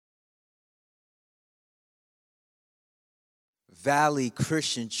Valley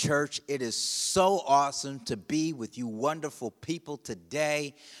Christian Church. It is so awesome to be with you wonderful people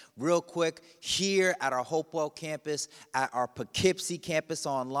today. Real quick, here at our Hopewell campus, at our Poughkeepsie campus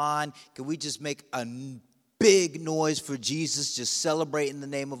online, can we just make a big noise for Jesus, just celebrating the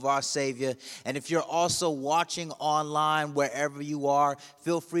name of our Savior? And if you're also watching online, wherever you are,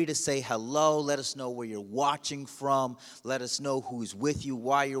 feel free to say hello. Let us know where you're watching from. Let us know who's with you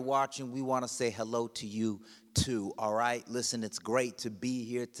while you're watching. We want to say hello to you too, all right? Listen, it's great to be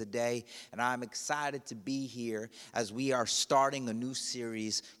here today, and I'm excited to be here as we are starting a new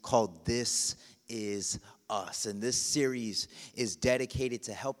series called This Is Us. And this series is dedicated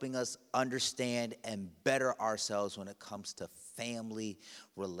to helping us understand and better ourselves when it comes to family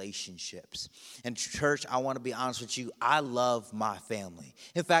relationships. And church, I want to be honest with you, I love my family.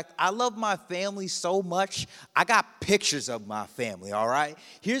 In fact, I love my family so much, I got pictures of my family, all right?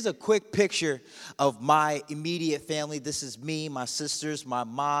 Here's a quick picture of my immediate family. This is me, my sisters, my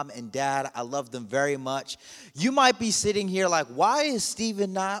mom and dad. I love them very much. You might be sitting here like, why is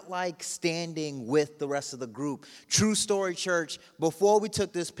Stephen not like standing with the rest of the group? True story, church, before we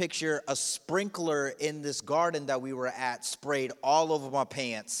took this picture, a sprinkler in this garden that we were at sprayed all over my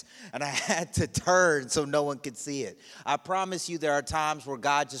pants, and I had to turn so no one could see it. I promise you there are times where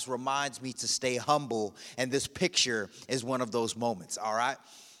God just reminds me to stay humble, and this picture is one of those moments, all right?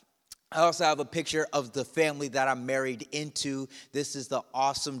 I also have a picture of the family that I'm married into. This is the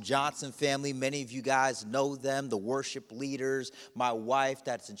awesome Johnson family. Many of you guys know them, the worship leaders, my wife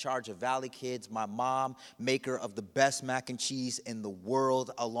that's in charge of Valley Kids, my mom, maker of the best mac and cheese in the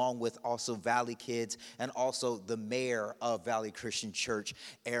world, along with also Valley Kids, and also the mayor of Valley Christian Church,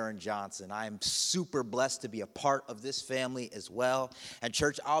 Aaron Johnson. I am super blessed to be a part of this family as well. And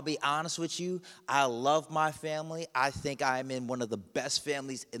church, I'll be honest with you, I love my family. I think I am in one of the best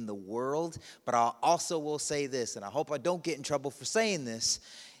families in the world. But I also will say this, and I hope I don't get in trouble for saying this,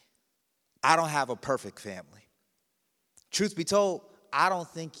 I don't have a perfect family. Truth be told, I don't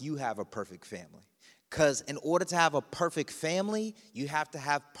think you have a perfect family. Because in order to have a perfect family, you have to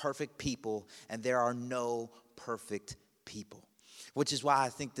have perfect people, and there are no perfect people. Which is why I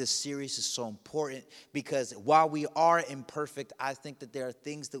think this series is so important, because while we are imperfect, I think that there are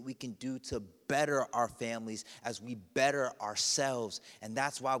things that we can do to better our families as we better ourselves. And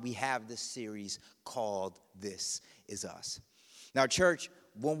that's why we have this series called This Is Us. Now, church,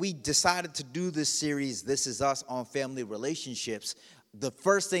 when we decided to do this series, This Is Us, on family relationships, the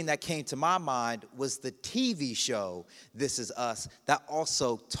first thing that came to my mind was the TV show, This Is Us, that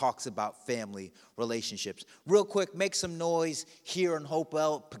also talks about family relationships. Real quick, make some noise here in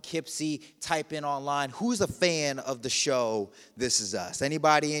Hopewell, Poughkeepsie, type in online. Who's a fan of the show, This Is Us?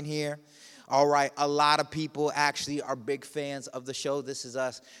 Anybody in here? All right, a lot of people actually are big fans of the show, This Is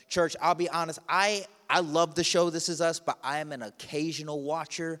Us. Church, I'll be honest, I love the show, This Is Us, but I am an occasional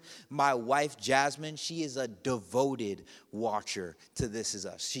watcher. My wife, Jasmine, she is a devoted watcher to This Is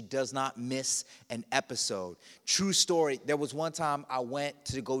Us. She does not miss an episode. True story, there was one time I went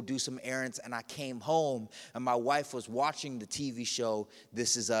to go do some errands, and I came home, and my wife was watching the TV show,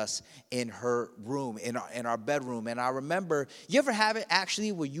 This Is Us, in her room, in our bedroom. And I remember, you ever have it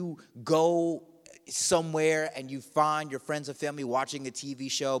actually where you go somewhere and you find your friends and family watching a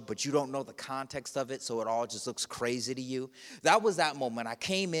TV show, but you don't know the context of it, so it all just looks crazy to you? That was that moment. I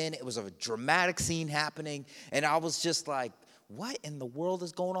came in, it was a dramatic scene happening, and I was just like, what in the world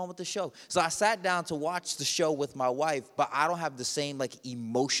is going on with the show? So I sat down to watch the show with my wife, but I don't have the same like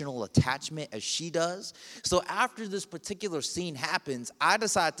emotional attachment as she does. So after this particular scene happens, I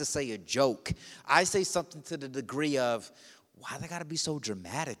decide to say a joke. I say something to the degree of, why they gotta be so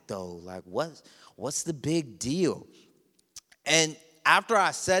dramatic though? Like, what's the big deal? And after I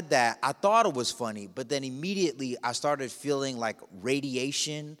said that, I thought it was funny, but then immediately I started feeling like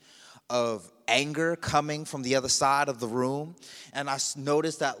radiation of anger coming from the other side of the room. And I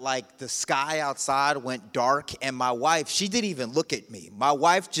noticed that like the sky outside went dark, and my wife, she didn't even look at me. My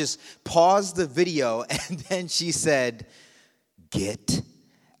wife just paused the video, and then she said, "Get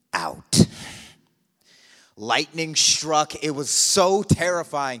out." Lightning struck. It was so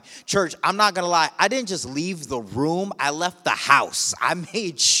terrifying. Church, I'm not going to lie. I didn't just leave the room. I left the house. I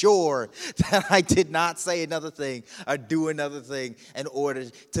made sure that I did not say another thing or do another thing in order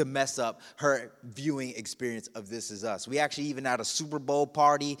to mess up her viewing experience of This Is Us. We actually even had a Super Bowl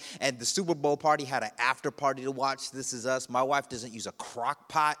party, and the Super Bowl party had an after party to watch This Is Us. My wife doesn't use a crock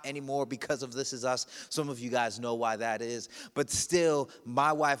pot anymore because of This Is Us. Some of you guys know why that is. But still,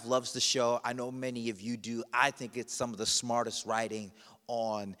 my wife loves the show. I know many of you do. I think it's some of the smartest writing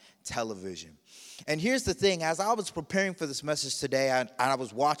on television. And here's the thing, as I was preparing for this message today, and I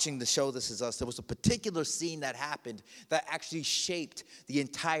was watching the show This Is Us, there was a particular scene that happened that actually shaped the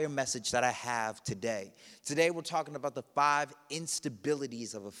entire message that I have today. Today we're talking about the 5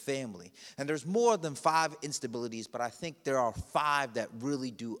 instabilities of a family. And there's more than 5 instabilities, but I think there are 5 that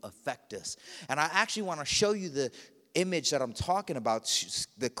really do affect us. And I actually want to show you the image that I'm talking about,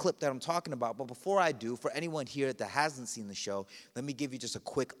 the clip that I'm talking about. But before I do, for anyone here that hasn't seen the show, let me give you just a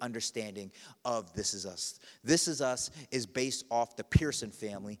quick understanding of This Is Us. This Is Us is based off the Pearson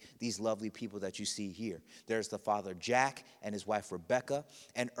family, these lovely people that you see here. There's the father, Jack, and his wife, Rebecca.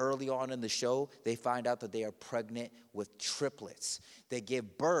 And early on in the show, they find out that they are pregnant with triplets. They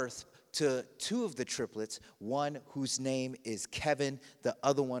give birth to 2 of the triplets, one whose name is Kevin, the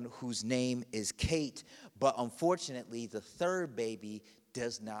other one whose name is Kate. But unfortunately, the 3rd baby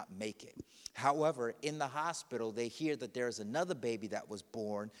does not make it. However, in the hospital, they hear that there is another baby that was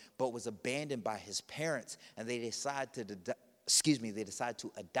born, but was abandoned by his parents, and they decide to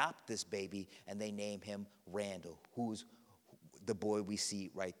adopt this baby, and they name him Randall, who's the boy we see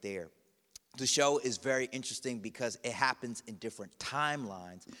right there. The show is very interesting because it happens in different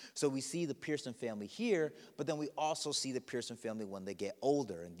timelines. So we see the Pearson family here, but then we also see the Pearson family when they get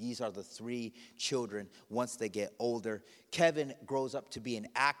older. And these are the 3 children once they get older. Kevin grows up to be an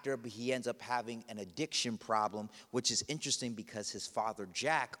actor, but he ends up having an addiction problem, which is interesting because his father,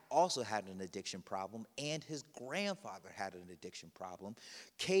 Jack, also had an addiction problem, and his grandfather had an addiction problem.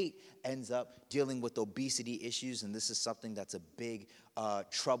 Kate ends up dealing with obesity issues, and this is something that's a big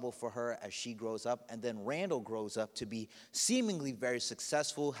trouble for her as she grows up. And then Randall grows up to be seemingly very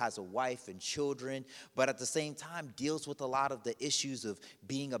successful, has a wife and children, but at the same time deals with a lot of the issues of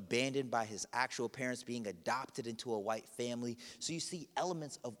being abandoned by his actual parents, being adopted into a white family. So you see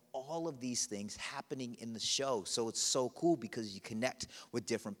elements of all of these things happening in the show. So it's so cool because you connect with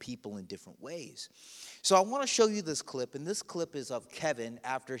different people in different ways. So I want to show you this clip, and this clip is of Kevin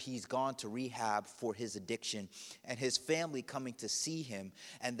after he's gone to rehab for his addiction, and his family coming to see him,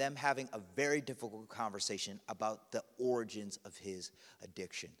 and them having a very difficult conversation about the origins of his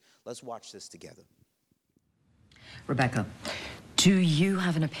addiction. Let's watch this together. Rebecca, do you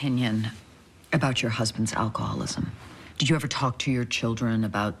have an opinion about your husband's alcoholism? Did you ever talk to your children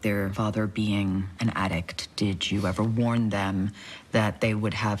about their father being an addict? Did you ever warn them that they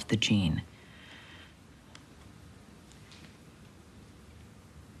would have the gene?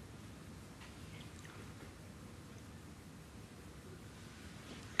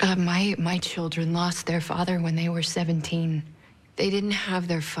 My children lost their father when they were 17. They didn't have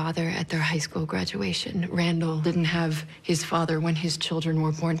their father at their high school graduation. Randall didn't have his father when his children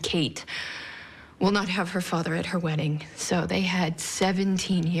were born. Kate will not have her father at her wedding. So they had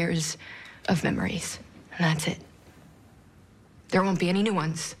 17 years of memories, and that's it. There won't be any new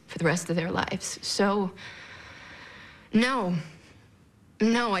ones for the rest of their lives. So, no,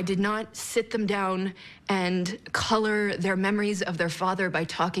 I did not sit them down and color their memories of their father by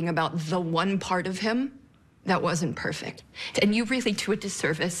talking about the one part of him that wasn't perfect. And you really do a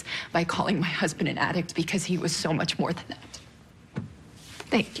disservice by calling my husband an addict because he was so much more than that.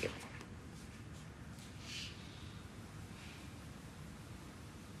 Thank you.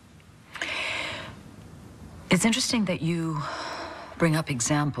 It's interesting that you bring up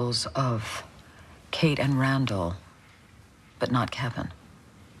examples of Kate and Randall, but not Kevin.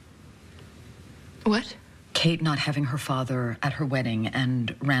 What? Kate not having her father at her wedding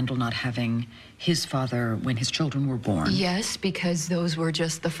and Randall not having his father when his children were born. Yes, because those were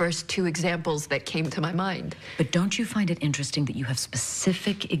just the first 2 examples that came to my mind. But don't you find it interesting that you have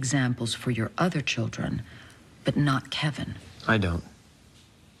specific examples for your other children, but not Kevin? I don't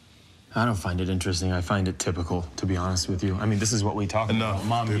find it interesting. I find it typical, to be honest with you. I mean, this is what we talk about.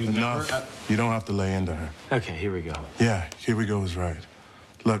 Mom, dude, you enough. never... You don't have to lay into her. Okay, here we go. Yeah, here we go is right.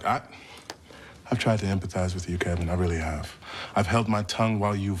 Look, I've tried to empathize with you, Kevin. I really have. I've held my tongue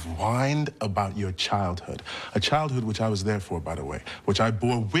while you've whined about your childhood. A childhood which I was there for, by the way, which I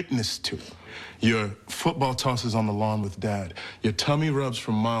bore witness to. Your football tosses on the lawn with Dad. Your tummy rubs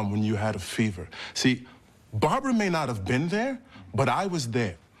from Mom when you had a fever. See, Barbara may not have been there, but I was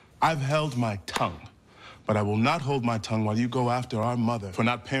there. I've held my tongue. But I will not hold my tongue while you go after our mother for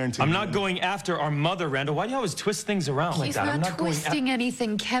not parenting. I'm not going after our mother, Randall. Why do you always twist things around like that? He's not twisting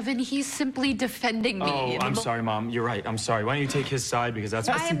anything, Kevin. He's simply defending me. Oh, I'm sorry, Mom. You're right. I'm sorry. Why don't you take his side? Because that's...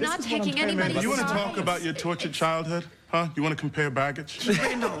 I am not taking anybody's side. You want to talk about your tortured childhood? Huh? You want to compare baggage?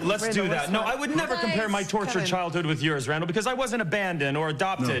 Let's do that. No, I would never compare my tortured childhood with yours, Randall, because I wasn't abandoned or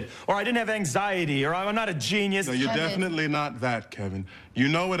adopted, or I didn't have anxiety, or I'm not a genius. No, you're definitely not that, Kevin. You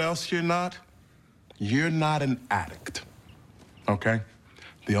know what else you're not? You're not an addict, okay?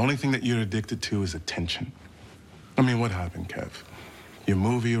 The only thing that you're addicted to is attention. I mean, what happened, Kev? Your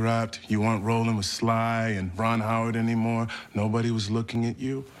movie wrapped, you weren't rolling with Sly and Ron Howard anymore. Nobody was looking at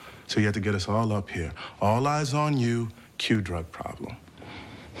you. So you had to get us all up here. All eyes on you, cue drug problem.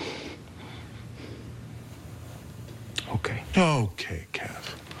 Okay. Okay,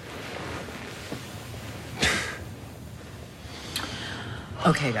 Kev.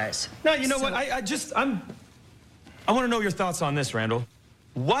 Okay, guys. Now, you know what? I want to know your thoughts on this, Randall.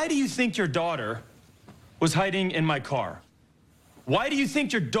 Why do you think your daughter was hiding in my car? Why do you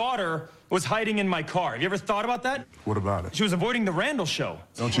think your daughter was hiding in my car? Have you ever thought about that? What about it? She was avoiding the Randall show.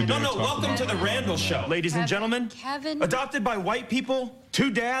 Don't you dare No, talk welcome about to the my Randall show. Ladies and gentlemen, Kevin. adopted by white people,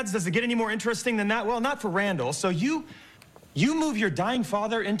 2 dads, does it get any more interesting than that? Well, not for Randall. So you move your dying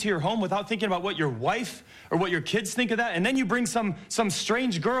father into your home without thinking about what your wife or what your kids think of that, and then you bring some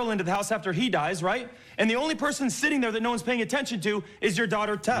strange girl into the house after he dies, right? And the only person sitting there that no one's paying attention to is your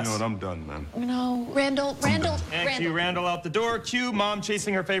daughter, Tess. You know what? I'm done, man. No, Randall. And cue Randall out the door. Cue mom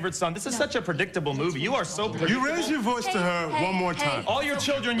chasing her favorite son. This is such a predictable movie. You are so predictable. You raise your voice to her one more time. All your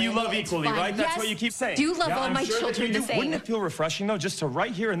children you love equally, right? That's what you keep saying. Do love all I'm my sure that children you do. the same. Wouldn't it feel refreshing, though, just to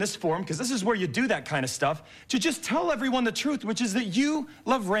right here in this forum, because this is where you do that kind of stuff, to just tell everyone the truth, which is that you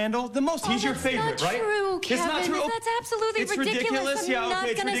love Randall the most. He's your favorite, not right? True, Kevin. It's not true. That's absolutely it's ridiculous. Yeah, I'm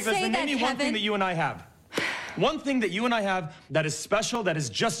okay, it's not ridiculous. say Then that, name me one thing that you and I have. One thing that you and I have that is special, that is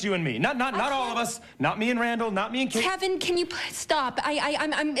just you and me. Not all of us. Not me and Randall. Not me and Kate. Kevin, can you stop?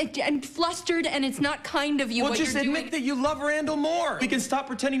 I'm flustered, and it's not kind of you. Well, what just you're admit doing. that you love Randall more. We can stop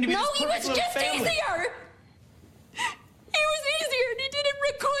pretending to be No, this he was perfect little just family. easier. He was easier, and he didn't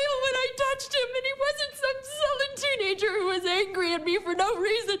recoil when I touched him, and he wasn't some sullen teenager who was angry at me for no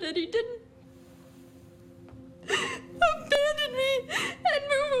reason, and he didn't abandon me and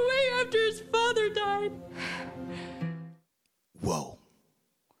move away after his father died. Whoa.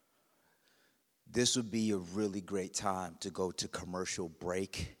 This would be a really great time to go to commercial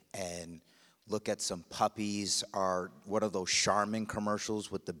break and look at some puppies or what are those Charmin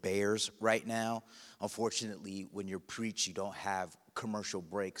commercials with the bears right now. Unfortunately, when you're preached, you don't have commercial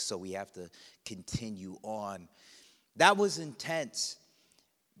breaks, so we have to continue on. That was intense.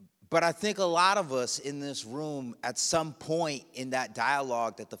 But I think a lot of us in this room at some point in that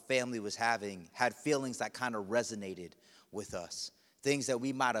dialogue that the family was having had feelings that kind of resonated with us, things that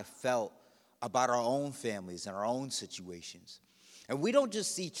we might have felt about our own families and our own situations. And we don't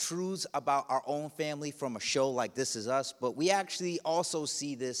just see truths about our own family from a show like This Is Us, but we actually also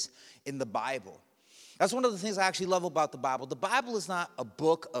see this in the Bible. That's one of the things I actually love about the Bible. The Bible is not a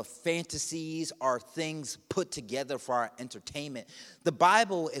book of fantasies or things put together for our entertainment. The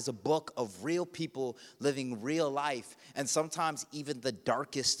Bible is a book of real people living real life, and sometimes even the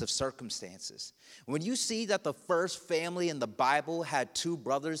darkest of circumstances. When you see that the first family in the Bible had 2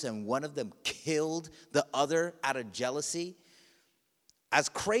 brothers and one of them killed the other out of jealousy, as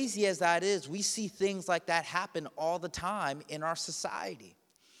crazy as that is, we see things like that happen all the time in our society.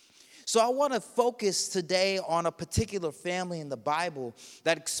 So I want to focus today on a particular family in the Bible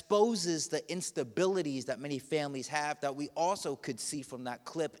that exposes the instabilities that many families have that we also could see from that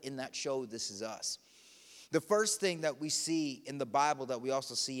clip in that show, This Is Us. The first thing that we see in the Bible that we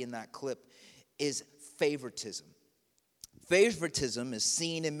also see in that clip is favoritism. Favoritism is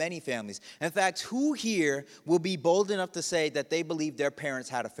seen in many families. In fact, who here will be bold enough to say that they believe their parents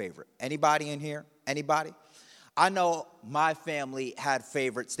had a favorite? Anybody in here? Anybody? I know my family had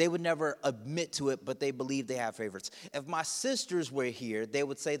favorites. They would never admit to it, but they believe they have favorites. If my sisters were here, they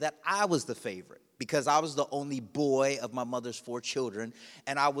would say that I was the favorite because I was the only boy of my mother's 4 children,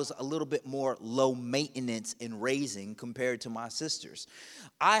 and I was a little bit more low maintenance in raising compared to my sisters.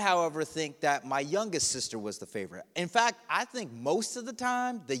 I, however, think that my youngest sister was the favorite. In fact, I think most of the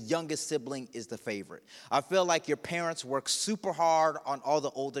time, the youngest sibling is the favorite. I feel like your parents work super hard on all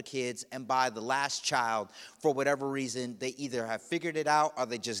the older kids, and by the last child, for whatever reason, they either have figured it out or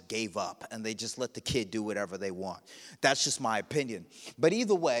they just gave up, and they just let the kid do whatever they want. That's just my opinion. But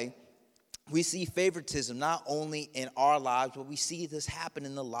either way, we see favoritism not only in our lives, but we see this happen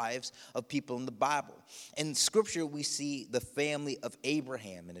in the lives of people in the Bible. In Scripture, we see the family of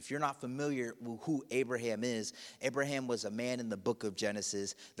Abraham. And if you're not familiar with who Abraham was a man in the book of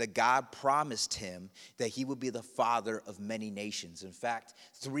Genesis that God promised him that he would be the father of many nations. In fact,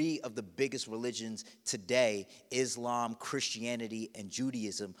 3 of the biggest religions today, Islam, Christianity, and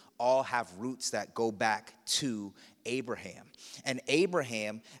Judaism, all have roots that go back to Abraham. And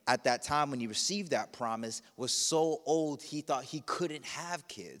Abraham, at that time when he received that promise, was so old he thought he couldn't have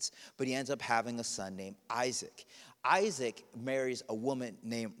kids, but he ends up having a son named Isaac. Isaac marries a woman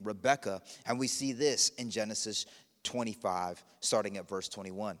named Rebekah, and we see this in Genesis 25, starting at verse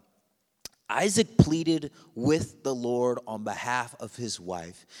 21. Isaac pleaded with the Lord on behalf of his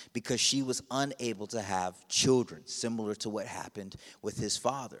wife because she was unable to have children, similar to what happened with his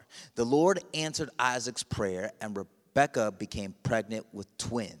father. The Lord answered Isaac's prayer, and Rebekah became pregnant with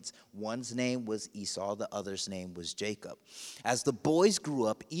twins. One's name was Esau, the other's name was Jacob. As the boys grew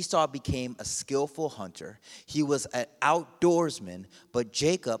up, Esau became a skillful hunter. He was an outdoorsman, but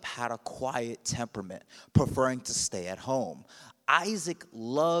Jacob had a quiet temperament, preferring to stay at home. Isaac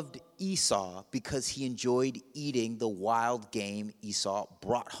loved Esau because he enjoyed eating the wild game Esau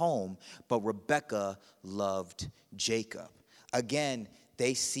brought home, but Rebekah loved Jacob. Again,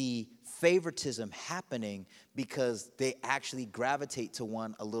 they see favoritism happening because they actually gravitate to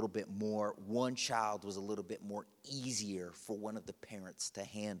one a little bit more. One child was a little bit more easier for one of the parents to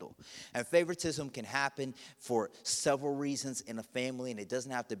handle. And favoritism can happen for several reasons in a family, and it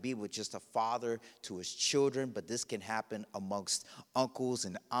doesn't have to be with just a father to his children, but this can happen amongst uncles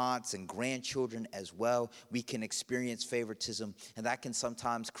and aunts and grandchildren as well. We can experience favoritism, and that can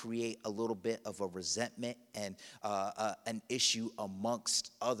sometimes create a little bit of a resentment and an issue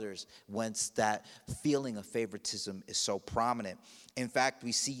amongst others once that feeling of favoritism is so prominent. In fact,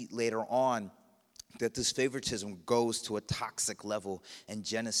 we see later on that this favoritism goes to a toxic level in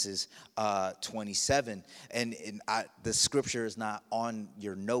Genesis 27. And the scripture is not on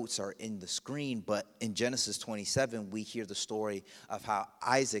your notes or in the screen, but in Genesis 27, we hear the story of how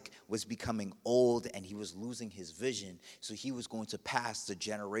Isaac was becoming old and he was losing his vision. So he was going to pass the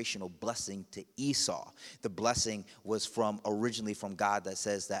generational blessing to Esau. The blessing was originally from God that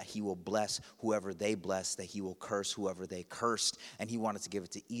says that he will bless whoever they bless, that he will curse whoever they cursed. And he wanted to give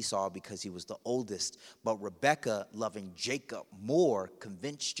it to Esau because he was the oldest. But Rebekah, loving Jacob more,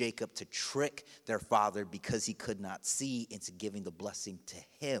 convinced Jacob to trick their father because he could not see into giving the blessing to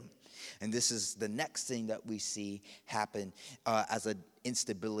him. And this is the next thing that we see happen as an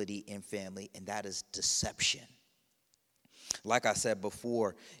instability in family, and that is deception. Like I said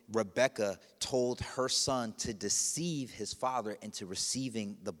before, Rebekah told her son to deceive his father into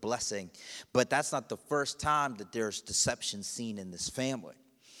receiving the blessing. But that's not the first time that there's deception seen in this family.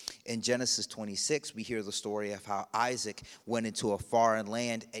 In Genesis 26, we hear the story of how Isaac went into a foreign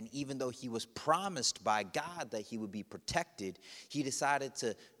land, and even though he was promised by God that he would be protected, he decided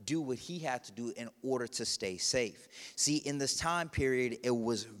to do what he had to do in order to stay safe. See, in this time period, it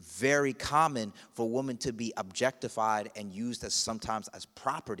was very common for women to be objectified and used sometimes as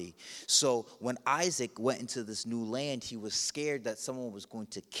property. So when Isaac went into this new land, he was scared that someone was going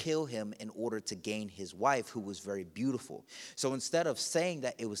to kill him in order to gain his wife, who was very beautiful. So instead of saying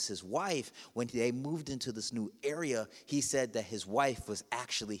that it was his wife, when they moved into this new area, he said that his wife was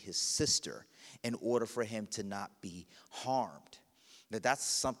actually his sister in order for him to not be harmed. That's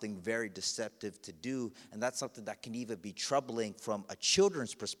something very deceptive to do, and that's something that can even be troubling from a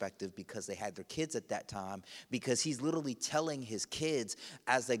children's perspective because they had their kids at that time, because he's literally telling his kids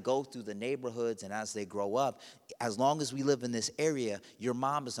as they go through the neighborhoods and as they grow up, as long as we live in this area, your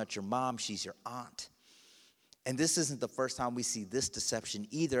mom is not your mom, she's your aunt. And this isn't the first time we see this deception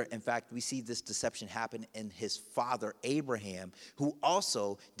either. In fact, we see this deception happen in his father Abraham, who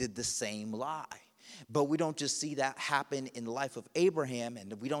also did the same lie. But we don't just see that happen in the life of Abraham,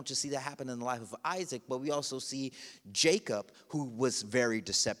 and we don't just see that happen in the life of Isaac, but we also see Jacob, who was very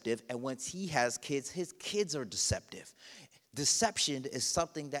deceptive, and once he has kids, his kids are deceptive. Deception is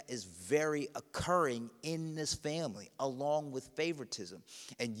something that is very occurring in this family, along with favoritism.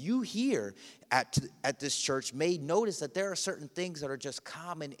 And you here at this church may notice that there are certain things that are just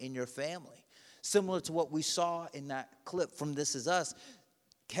common in your family. Similar to what we saw in that clip from This Is Us,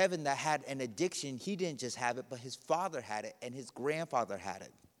 Kevin that had an addiction, he didn't just have it, but his father had it and his grandfather had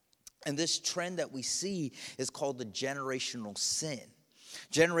it. And this trend that we see is called the generational sin.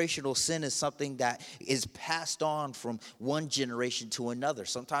 Generational sin is something that is passed on from one generation to another.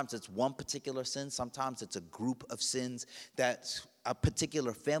 Sometimes it's one particular sin. Sometimes it's a group of sins that a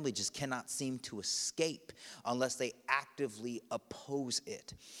particular family just cannot seem to escape unless they actively oppose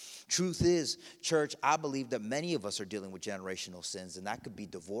it. Truth is, church, I believe that many of us are dealing with generational sins, and that could be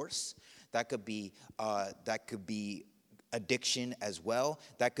divorce, that could be addiction as well.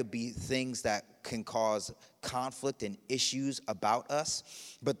 That could be things that can cause conflict and issues about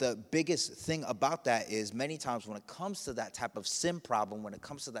us. But the biggest thing about that is many times when it comes to that type of sin problem, when it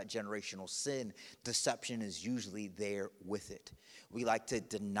comes to that generational sin, deception is usually there with it. We like to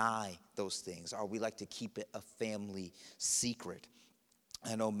deny those things, or we like to keep it a family secret.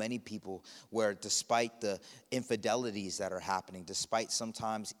 I know many people where despite the infidelities that are happening, despite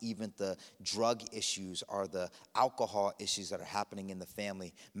sometimes even the drug issues or the alcohol issues that are happening in the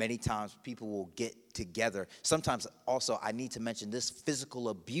family, many times people will get together. Sometimes also, I need to mention this, physical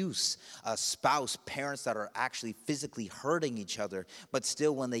abuse, a spouse, parents that are actually physically hurting each other, but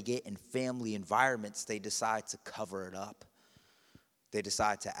still when they get in family environments, they decide to cover it up. They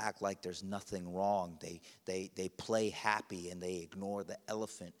decide to act like there's nothing wrong. They play happy and they ignore the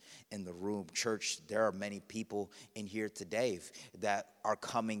elephant in the room. Church, there are many people in here today that are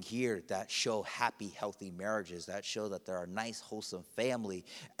coming here that show happy, healthy marriages, that show that there are nice, wholesome family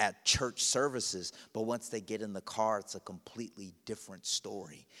at church services. But once they get in the car, it's a completely different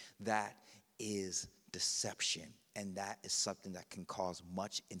story. That is deception, and that is something that can cause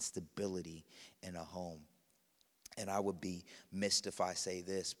much instability in a home. And I would be missed if I say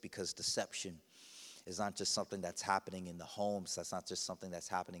this, because deception is not just something that's happening in the homes. That's not just something that's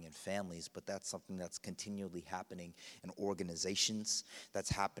happening in families, but that's something that's continually happening in organizations, that's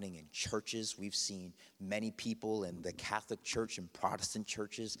happening in churches. We've seen many people in the Catholic Church and Protestant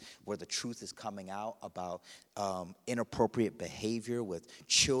churches where the truth is coming out about inappropriate behavior with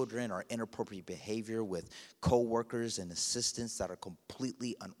children or inappropriate behavior with co-workers and assistants that are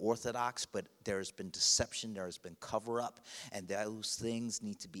completely unorthodox, but there's been deception, there has been cover-up, and those things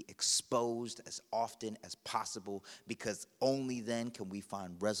need to be exposed as often as possible, because only then can we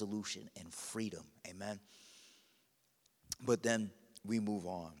find resolution and freedom. Amen. But then we move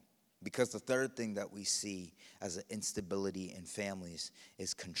on, because the third thing that we see as an instability in families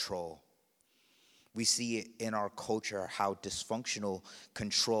is control. We see it in our culture how dysfunctional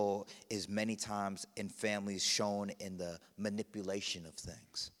control is many times in families shown in the manipulation of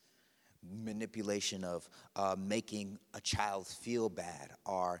things. Manipulation of making a child feel bad,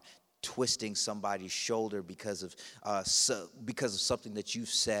 or twisting somebody's shoulder because of something that you've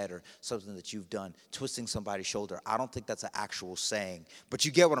said or something that you've done. Twisting somebody's shoulder. I don't think that's an actual saying, but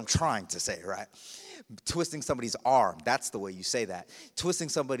you get what I'm trying to say, right? Twisting somebody's arm. That's the way you say that. Twisting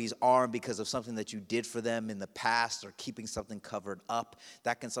somebody's arm because of something that you did for them in the past, or keeping something covered up.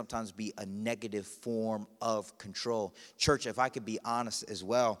 That can sometimes be a negative form of control. Church, if I could be honest as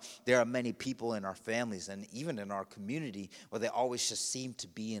well, there are many people in our families and even in our community where they always just seem to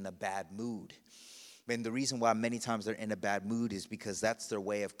be in a bad mood. And the reason why many times they're in a bad mood is because that's their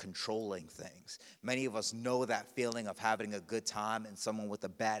way of controlling things. Many of us know that feeling of having a good time and someone with a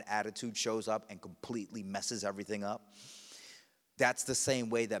bad attitude shows up and completely messes everything up. That's the same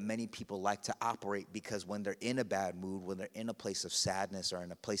way that many people like to operate, because when they're in a bad mood, when they're in a place of sadness or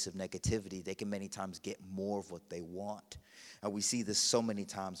in a place of negativity, they can many times get more of what they want. And we see this so many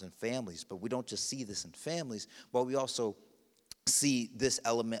times in families, but we don't just see this in families, but we also see this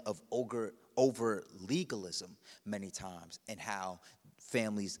element of over legalism many times, and how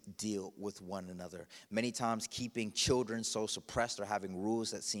families deal with one another. Many times keeping children so suppressed or having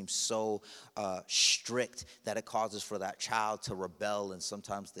rules that seem so strict that it causes for that child to rebel in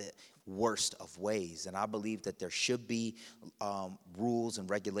sometimes the worst of ways. And I believe that there should be rules and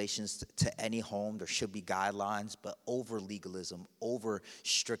regulations to any home. There should be guidelines, but over legalism, over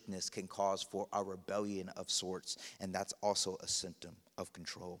strictness can cause for a rebellion of sorts, and that's also a symptom of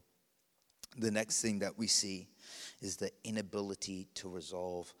control. The next thing that we see is the inability to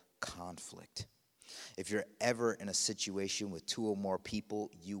resolve conflict. If you're ever in a situation with two or more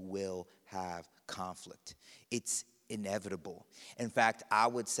people, you will have conflict. It's inevitable. In fact, I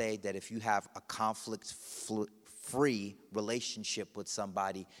would say that if you have a conflict-free relationship with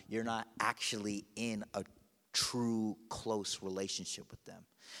somebody, you're not actually in a true close relationship with them.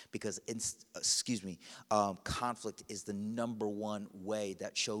 Because, conflict is the number one way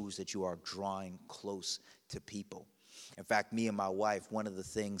that shows that you are drawing close to people. In fact, me and my wife, one of the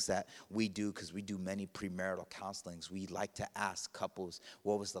things that we do, because we do many premarital counselings, we like to ask couples,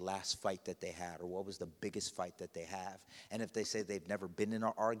 what was the last fight that they had, or what was the biggest fight that they have? And if they say they've never been in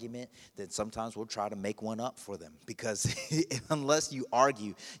an argument, then sometimes we'll try to make one up for them, because unless you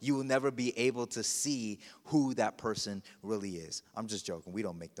argue, you will never be able to see who that person really is. I'm just joking. We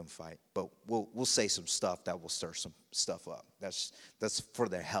don't make them fight, but we'll say some stuff that will stir some stuff up. That's for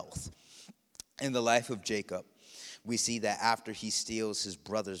their health. In the life of Jacob, we see that after he steals his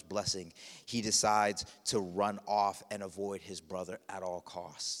brother's blessing, he decides to run off and avoid his brother at all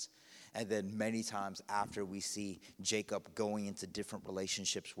costs. And then many times after, we see Jacob going into different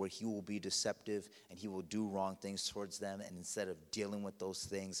relationships where he will be deceptive and he will do wrong things towards them. And instead of dealing with those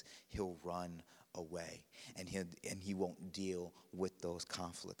things, he'll run away and he won't deal with those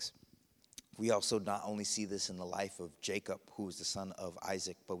conflicts. We also not only see this in the life of Jacob, who is the son of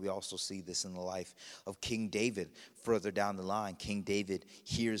Isaac, but we also see this in the life of King David. Further down the line, King David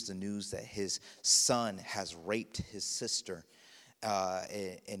hears the news that his son has raped his sister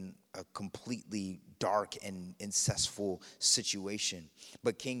in a completely dark and incestful situation.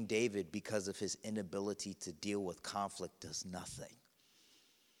 But King David, because of his inability to deal with conflict, does nothing,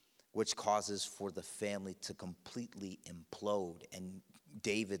 which causes for the family to completely implode. And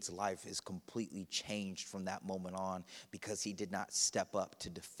David's life is completely changed from that moment on because he did not step up to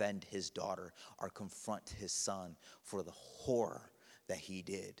defend his daughter or confront his son for the horror that he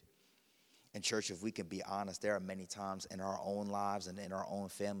did. And church, if we can be honest, there are many times in our own lives and in our own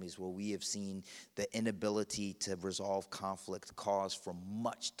families where we have seen the inability to resolve conflict cause for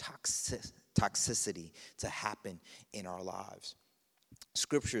much toxicity to happen in our lives.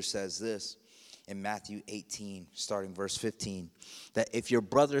 Scripture says this in Matthew 18, starting verse 15, that if your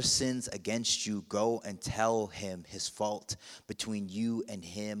brother sins against you, go and tell him his fault between you and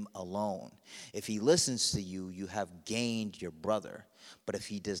him alone. If he listens to you, you have gained your brother. But if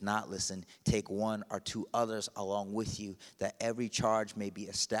he does not listen, take one or two others along with you, that every charge may be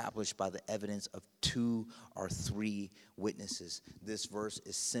established by the evidence of 2 or 3 witnesses. This verse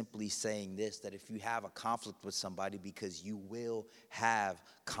is simply saying this, that if you have a conflict with somebody, because you will have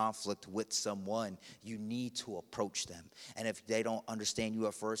conflict with someone, you need to approach them. And if they don't understand you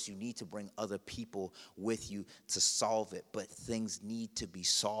at first, you need to bring other people with you to solve it. But things need to be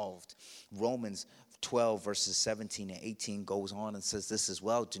solved. Romans 12 verses 17 and 18 goes on and says this as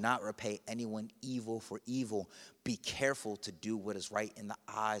well. Do not repay anyone evil for evil. Be careful to do what is right in the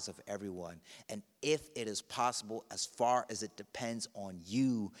eyes of everyone. And if it is possible, as far as it depends on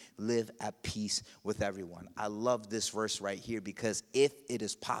you, live at peace with everyone. I love this verse right here because if it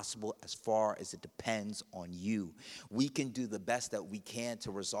is possible, as far as it depends on you, we can do the best that we can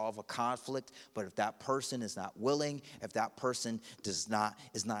to resolve a conflict. But if that person is not willing, if that person is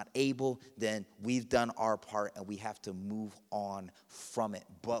not able, then we've done our part and we have to move on from it.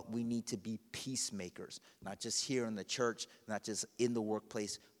 But we need to be peacemakers, not just here in the church, not just in the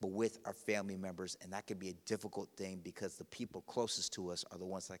workplace, but with our family members. And that can be a difficult thing because the people closest to us are the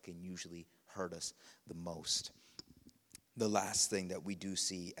ones that can usually hurt us the most. The last thing that we do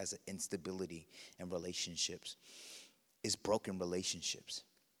see as an instability in relationships is broken relationships.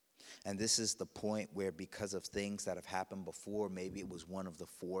 And this is the point where, because of things that have happened before, maybe it was one of the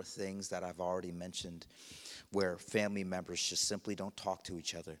 4 things that I've already mentioned, where family members just simply don't talk to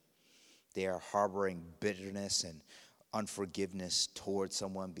each other. They are harboring bitterness and unforgiveness towards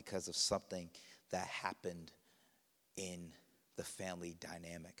someone because of something that happened in the family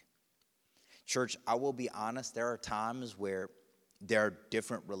dynamic. Church, I will be honest, there are times where there are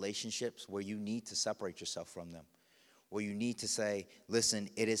different relationships where you need to separate yourself from them, where you need to say, listen,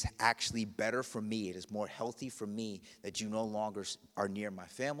 it is actually better for me, it is more healthy for me that you no longer are near my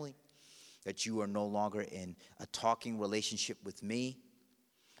family, that you are no longer in a talking relationship with me.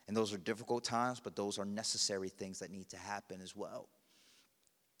 And those are difficult times, but those are necessary things that need to happen as well.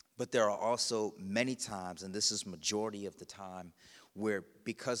 But there are also many times, and this is majority of the time, where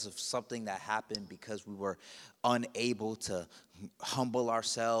because of something that happened, because we were unable to humble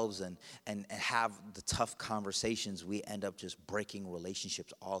ourselves and have the tough conversations, we end up just breaking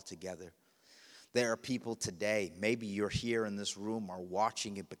relationships altogether. There are people today, maybe you're here in this room or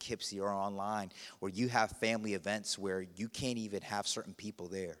watching in Poughkeepsie or online, where you have family events where you can't even have certain people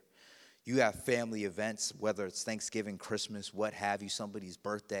there. You have family events, whether it's Thanksgiving, Christmas, what have you, somebody's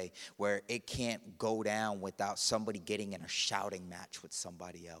birthday, where it can't go down without somebody getting in a shouting match with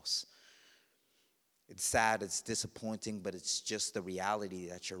somebody else. It's sad, it's disappointing, but it's just the reality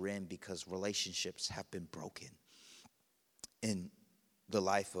that you're in because relationships have been broken. In the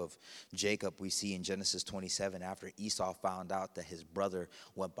life of Jacob, we see in Genesis 27, after Esau found out that his brother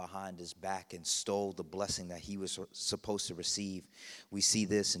went behind his back and stole the blessing that he was supposed to receive. We see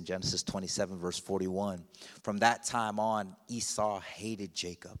this in Genesis 27, verse 41. From that time on, Esau hated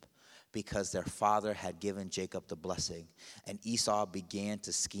Jacob because their father had given Jacob the blessing. And Esau began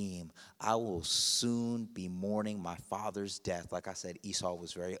to scheme, I will soon be mourning my father's death. Like I said, Esau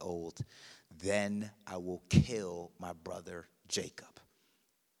was very old. Then I will kill my brother Jacob.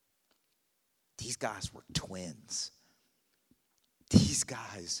 These guys were twins. These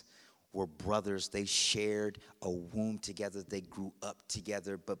guys were brothers. They shared a womb together. They grew up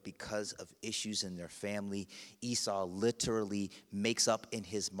together. But because of issues in their family, Esau literally makes up in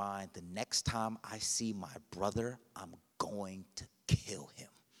his mind, the next time I see my brother, I'm going to kill him.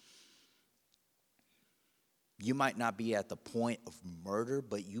 You might not be at the point of murder,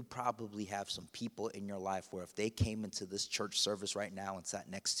 but you probably have some people in your life where if they came into this church service right now and sat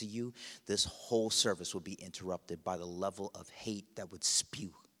next to you, this whole service would be interrupted by the level of hate that would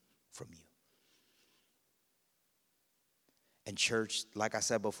spew from you. And church, like I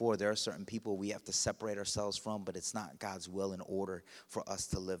said before, there are certain people we have to separate ourselves from, but it's not God's will in order for us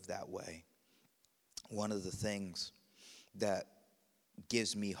to live that way. One of the things that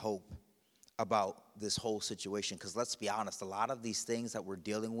gives me hope about this whole situation, because let's be honest, a lot of these things that we're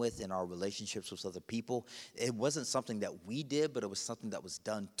dealing with in our relationships with other people, it wasn't something that we did, but it was something that was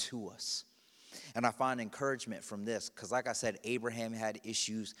done to us. And I find encouragement from this because, like I said, Abraham had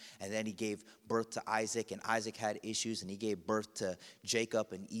issues, and then he gave birth to Isaac, and Isaac had issues, and he gave birth to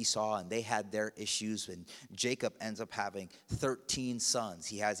Jacob and Esau, and they had their issues, and Jacob ends up having 13 sons.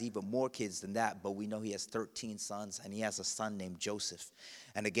 He has even more kids than that, but we know he has 13 sons, and he has a son named Joseph.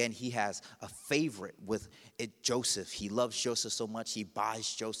 And again, he has a favorite with Joseph. He loves Joseph so much, he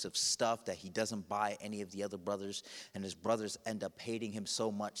buys Joseph stuff that he doesn't buy any of the other brothers. And his brothers end up hating him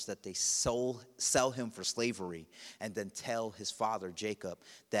so much that they sell him for slavery and then tell his father, Jacob,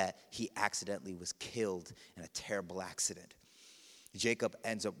 that he accidentally was killed in a terrible accident. Jacob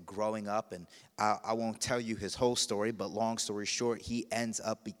ends up growing up, and I won't tell you his whole story, but long story short, he ends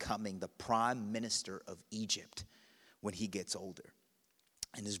up becoming the prime minister of Egypt when he gets older.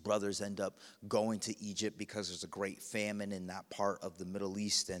 And his brothers end up going to Egypt because there's a great famine in that part of the Middle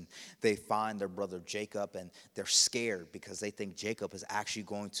East. And they find their brother Jacob, and they're scared because they think Jacob is actually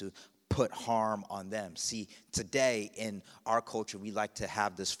going to put harm on them. See, today in our culture, we like to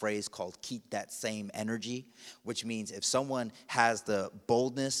have this phrase called keep that same energy, which means if someone has the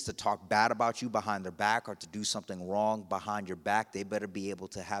boldness to talk bad about you behind their back or to do something wrong behind your back, they better be able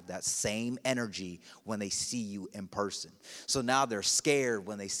to have that same energy when they see you in person. So now they're scared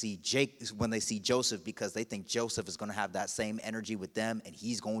when they see Joseph because they think Joseph is going to have that same energy with them and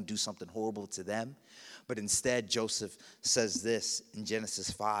he's going to do something horrible to them. But instead, Joseph says this in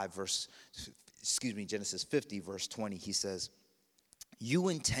Genesis 50, verse 20. He says, "You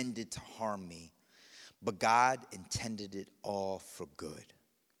intended to harm me, but God intended it all for good."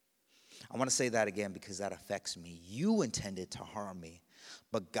 I want to say that again because that affects me. You intended to harm me,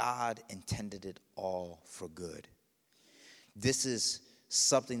 but God intended it all for good. This is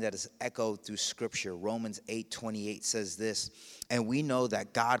something that is echoed through Scripture. Romans 8:28 says this, "And we know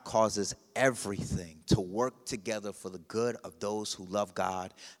that God causes everything to work together for the good of those who love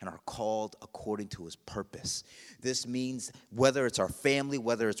God and are called according to his purpose." This means whether it's our family,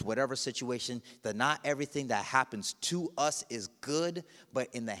 whether it's whatever situation, that not everything that happens to us is good, but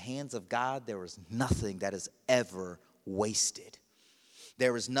in the hands of God, there is nothing that is ever wasted.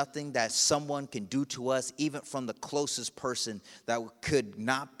 There is nothing that someone can do to us, even from the closest person, that could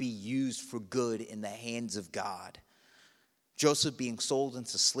not be used for good in the hands of God. Joseph being sold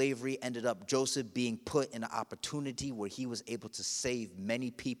into slavery ended up Joseph being put in an opportunity where he was able to save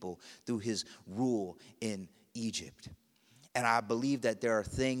many people through his rule in Egypt. And I believe that there are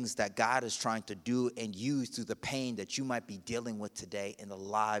things that God is trying to do and use through the pain that you might be dealing with today in the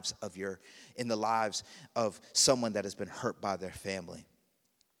lives of someone that has been hurt by their family.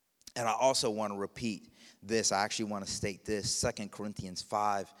 And I also want to repeat this. I actually want to state this. 2 Corinthians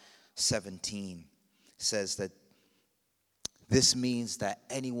 5:17 says that this means that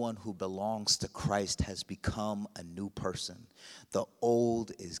anyone who belongs to Christ has become a new person. The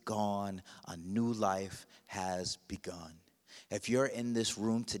old is gone. A new life has begun. If you're in this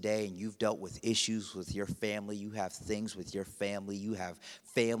room today and you've dealt with issues with your family, you have things with your family, you have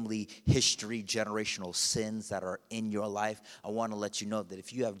family history, generational sins that are in your life, I want to let you know that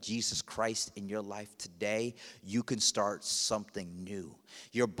if you have Jesus Christ in your life today, you can start something new.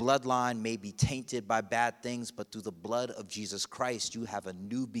 Your bloodline may be tainted by bad things, but through the blood of Jesus Christ, you have a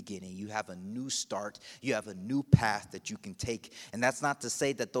new beginning. You have a new start. You have a new path that you can take. And that's not to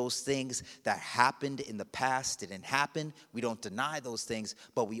say that those things that happened in the past didn't happen. We don't deny those things,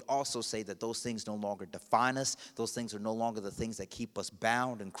 but we also say that those things no longer define us. Those things are no longer the things that keep us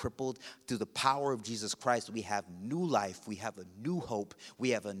bound and crippled. Through the power of Jesus Christ, we have new life. We have a new hope. We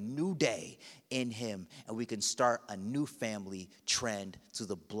have a new day in him, and we can start a new family trend through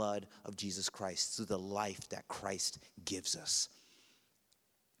the blood of Jesus Christ, through the life that Christ gives us.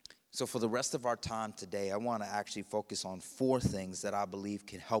 So for the rest of our time today, I want to actually focus on 4 things that I believe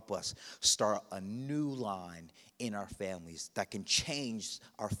can help us start a new line in our families that can change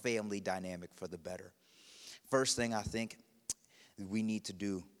our family dynamic for the better. First thing I think we need to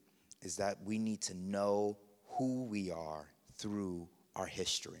do is that we need to know who we are through our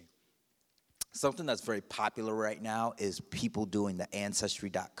history. Something that's very popular right now is people doing the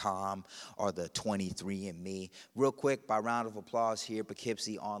Ancestry.com or the 23andMe. Real quick, by round of applause here,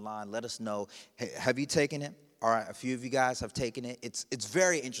 Poughkeepsie Online, let us know, hey, have you taken it? All right, a few of you guys have taken it. It's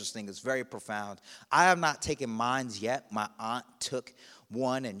very interesting. It's very profound. I have not taken mine yet. My aunt took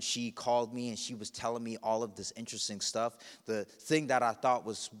one, and she called me, and she was telling me all of this interesting stuff. The thing that I thought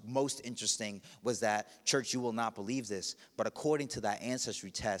was most interesting was that, church, you will not believe this, but according to that ancestry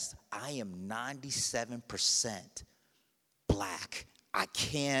test, I am 97% black. I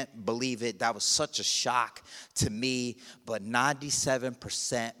can't believe it. That was such a shock to me, but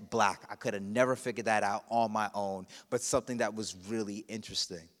 97% black. I could have never figured that out on my own, but something that was really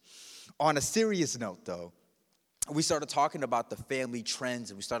interesting. On a serious note, though, we started talking about the family trends,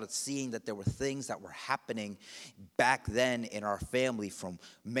 and we started seeing that there were things that were happening back then in our family from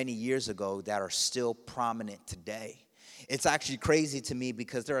many years ago that are still prominent today. It's actually crazy to me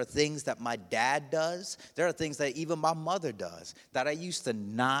because there are things that my dad does, there are things that even my mother does that I used to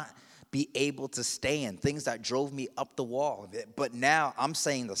not be able to stand, things that drove me up the wall. But now I'm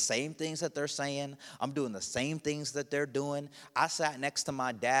saying the same things that they're saying. I'm doing the same things that they're doing. I sat next to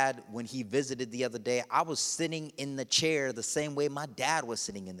my dad when he visited the other day. I was sitting in the chair the same way my dad was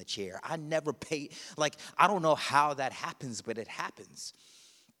sitting in the chair. I never paid, I don't know how that happens, but it happens.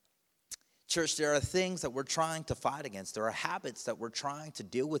 Church, there are things that we're trying to fight against. There are habits that we're trying to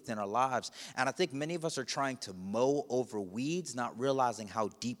deal with in our lives. And I think many of us are trying to mow over weeds, not realizing how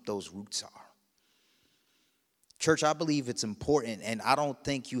deep those roots are. Church, I believe it's important, and I don't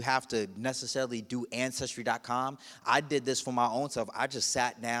think you have to necessarily do Ancestry.com. I did this for my own self. I just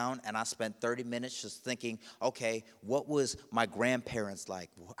sat down and I spent 30 minutes just thinking, okay, what was my grandparents like?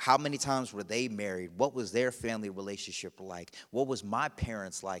 How many times were they married? What was their family relationship like? What was my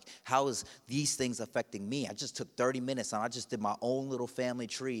parents like? How is these things affecting me? I just took 30 minutes and I just did my own little family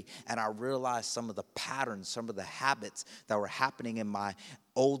tree, and I realized some of the patterns, some of the habits that were happening in my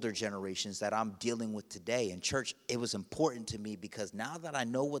older generations that I'm dealing with today. And church, it was important to me because now that I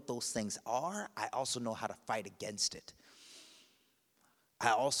know what those things are, I also know how to fight against it.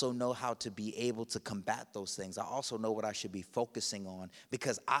 I also know how to be able to combat those things. I also know what I should be focusing on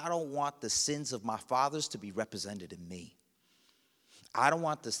because I don't want the sins of my fathers to be represented in me. I don't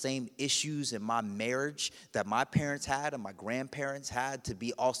want the same issues in my marriage that my parents had and my grandparents had to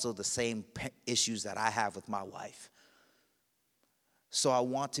be also the same issues that I have with my wife. So I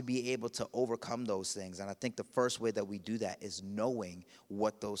want to be able to overcome those things. And I think the first way that we do that is knowing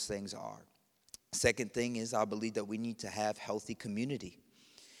what those things are. Second thing is I believe that we need to have healthy community.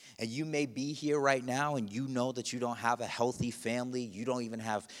 And you may be here right now and you know that you don't have a healthy family. You don't even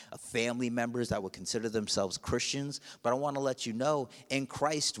have family members that would consider themselves Christians. But I want to let you know, in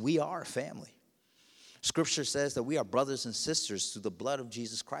Christ, we are a family. Scripture says that we are brothers and sisters through the blood of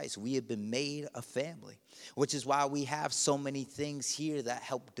Jesus Christ. We have been made a family, which is why we have so many things here that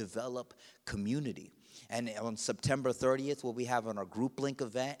help develop community. And on September 30th, we'll be having our group link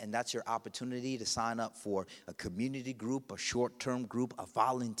event, and that's your opportunity to sign up for a community group, a short-term group, a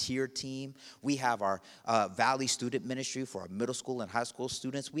volunteer team. We have our Valley Student Ministry for our middle school and high school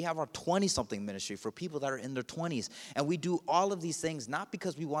students. We have our 20-something ministry for people that are in their 20s. And we do all of these things not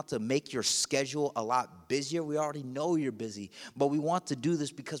because we want to make your schedule a lot busier. We already know you're busy. But we want to do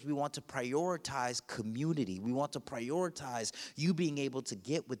this because we want to prioritize community. We want to prioritize you being able to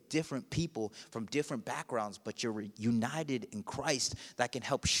get with different people from different backgrounds, but you're united in Christ that can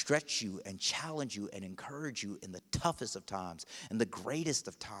help stretch you and challenge you and encourage you in the toughest of times and the greatest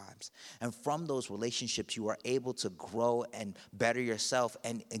of times. And from those relationships, you are able to grow and better yourself,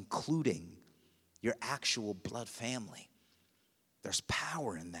 and including your actual blood family. There's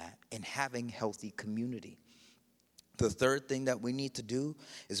power in that, in having healthy community. The third thing that we need to do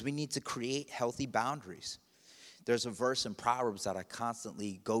is we need to create healthy boundaries. There's a verse in Proverbs that I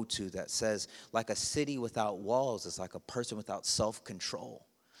constantly go to that says, like a city without walls is like a person without self-control.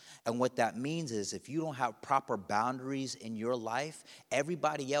 And what that means is if you don't have proper boundaries in your life,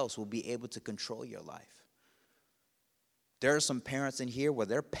 everybody else will be able to control your life. There are some parents in here where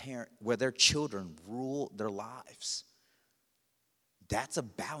their children rule their lives. That's a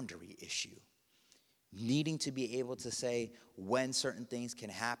boundary issue. Needing to be able to say when certain things can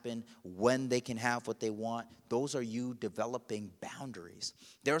happen, when they can have what they want, those are you developing boundaries.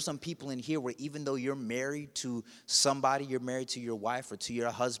 There are some people in here where even though you're married to somebody, you're married to your wife or to your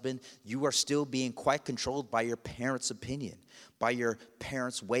husband, you are still being quite controlled by your parents' opinion, by your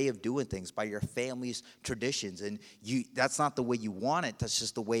parents' way of doing things, by your family's traditions. And that's not the way you want it, that's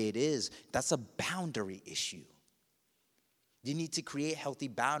just the way it is. That's a boundary issue. You need to create healthy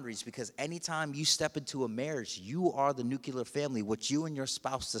boundaries, because anytime you step into a marriage, you are the nuclear family. What you and your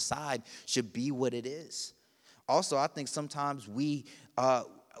spouse decide should be what it is. Also, I think sometimes we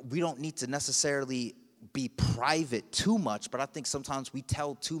don't need to necessarily be private too much, but I think sometimes we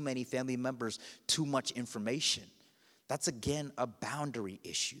tell too many family members too much information. That's, again, a boundary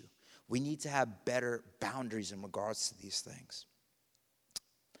issue. We need to have better boundaries in regards to these things.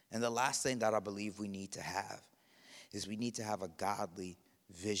 And the last thing that I believe we need to have is we need to have a godly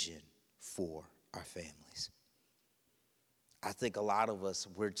vision for our families. I think a lot of us,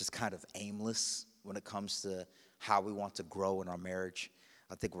 we're just kind of aimless when it comes to how we want to grow in our marriage.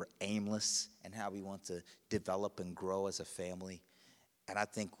 I think we're aimless in how we want to develop and grow as a family. And I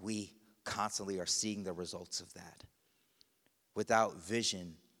think we constantly are seeing the results of that. Without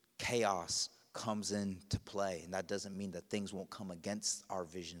vision, chaos comes into play. And that doesn't mean that things won't come against our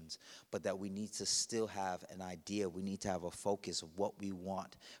visions, but that we need to still have an idea. We need to have a focus of what we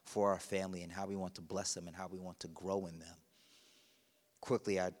want for our family and how we want to bless them and how we want to grow in them.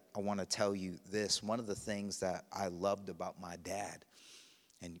 Quickly, I want to tell you this. One of the things that I loved about my dad,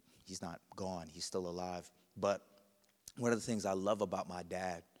 and he's not gone, he's still alive, but one of the things I love about my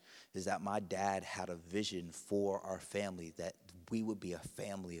dad is that my dad had a vision for our family, that we would be a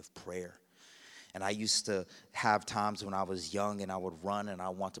family of prayer. And I used to have times when I was young and I would run and I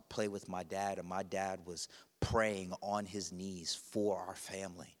want to play with my dad, and my dad was praying on his knees for our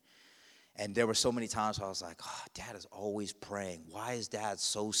family. And there were so many times where I was like, oh, Dad is always praying. Why is Dad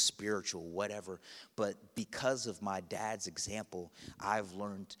so spiritual, whatever? But because of my dad's example, I've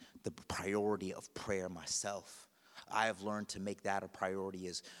learned the priority of prayer myself. I have learned to make that a priority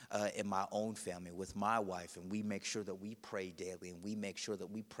in my own family with my wife, and we make sure that we pray daily, and we make sure that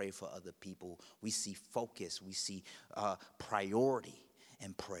we pray for other people. We see focus, we see priority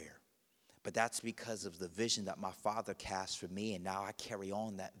in prayer. But that's because of the vision that my father cast for me, and now I carry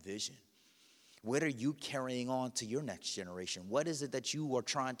on that vision. What are you carrying on to your next generation? What is it that you are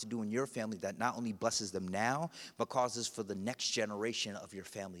trying to do in your family that not only blesses them now, but causes for the next generation of your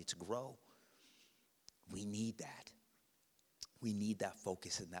family to grow? We need that. We need that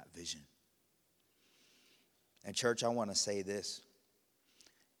focus and that vision. And church, I want to say this,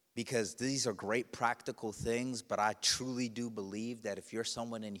 because these are great practical things, but I truly do believe that if you're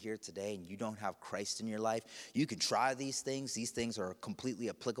someone in here today and you don't have Christ in your life, you can try these things. These things are completely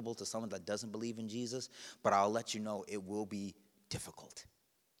applicable to someone that doesn't believe in Jesus, but I'll let you know it will be difficult.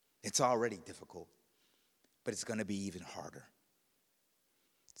 It's already difficult, but it's going to be even harder.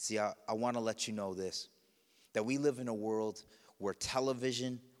 See, I want to let you know this, that we live in a world where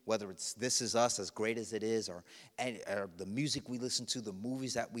television, whether it's This Is Us, as great as it is, or the music we listen to, the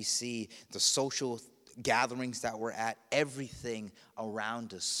movies that we see, the social gatherings that we're at, everything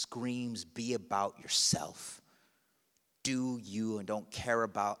around us screams, be about yourself. Do you, and don't care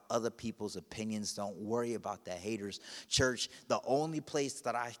about other people's opinions. Don't worry about the haters. Church, the only place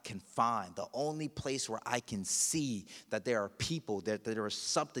that I can find, the only place where I can see that there are people, that there is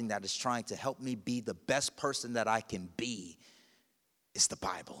something that is trying to help me be the best person that I can be, is the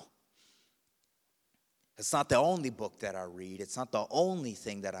Bible. It's not the only book that I read. It's not the only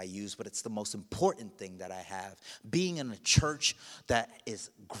thing that I use, but it's the most important thing that I have. Being in a church that is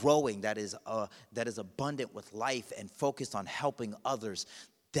growing, that is abundant with life and focused on helping others,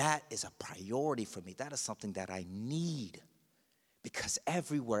 that is a priority for me. That is something that I need, because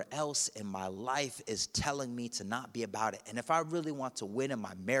everywhere else in my life is telling me to not be about it. And if I really want to win in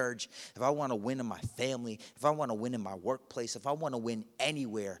my marriage, if I want to win in my family, if I want to win in my workplace, if I want to win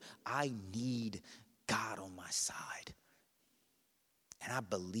anywhere, I need God on my side. And I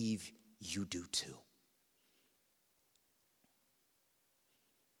believe you do too.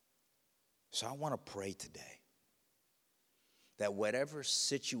 So I want to pray today that whatever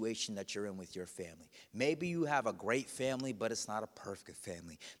situation that you're in with your family, maybe you have a great family, but it's not a perfect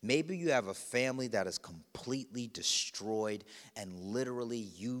family. Maybe you have a family that is completely destroyed, and literally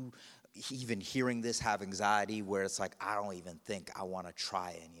you, even hearing this, have anxiety where it's like, I don't even think I want to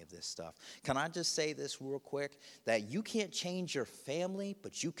try any of this stuff. Can I just say this real quick? That you can't change your family,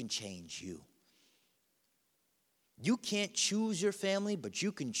 but you can change you. You can't choose your family, but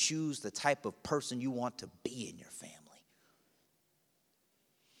you can choose the type of person you want to be in your family.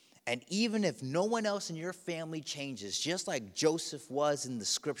 And even if no one else in your family changes, just like Joseph was in the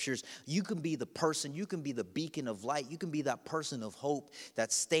scriptures, you can be the person, you can be the beacon of light, you can be that person of hope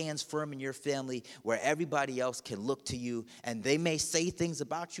that stands firm in your family where everybody else can look to you, and they may say things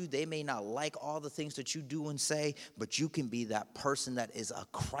about you, they may not like all the things that you do and say, but you can be that person that is a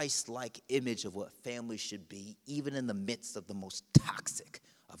Christ-like image of what family should be, even in the midst of the most toxic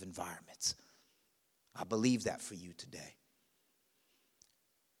of environments. I believe that for you today.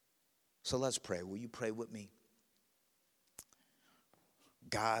 So let's pray. Will you pray with me?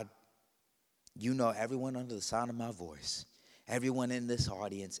 God, you know everyone under the sound of my voice, everyone in this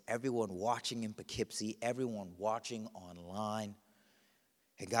audience, everyone watching in Poughkeepsie, everyone watching online.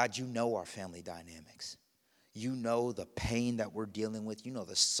 And God, you know our family dynamics. You know the pain that we're dealing with. You know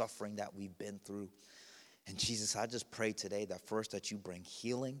the suffering that we've been through. And Jesus, I just pray today that first that you bring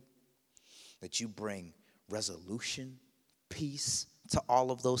healing, that you bring resolution, peace to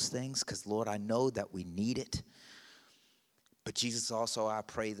all of those things, because Lord, I know that we need it. But Jesus, also I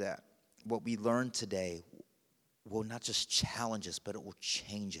pray that what we learned today will not just challenge us, but it will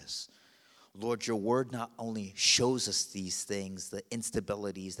change us. Lord, your word not only shows us these things, the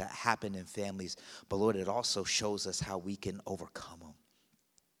instabilities that happen in families, but Lord, it also shows us how we can overcome them.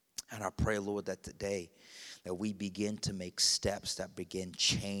 And I pray, Lord, that today that we begin to make steps that begin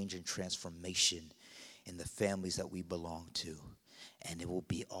change and transformation in the families that we belong to. And it will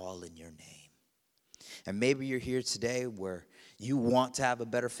be all in your name. And maybe you're here today where you want to have a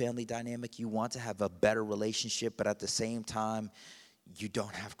better family dynamic, you want to have a better relationship, but at the same time, you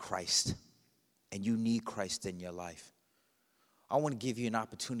don't have Christ. And you need Christ in your life. I want to give you an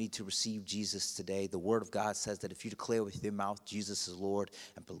opportunity to receive Jesus today. The Word of God says that if you declare with your mouth Jesus is Lord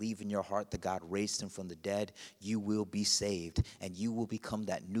and believe in your heart that God raised him from the dead, you will be saved. And you will become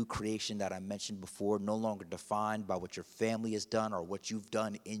that new creation that I mentioned before, no longer defined by what your family has done or what you've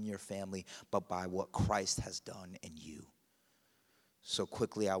done in your family, but by what Christ has done in you. So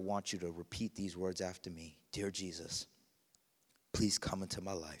quickly, I want you to repeat these words after me. Dear Jesus, please come into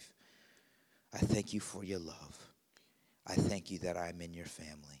my life. I thank you for your love. I thank you that I'm in your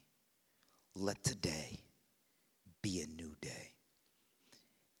family. Let today be a new day.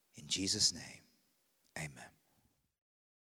 In Jesus' name, amen.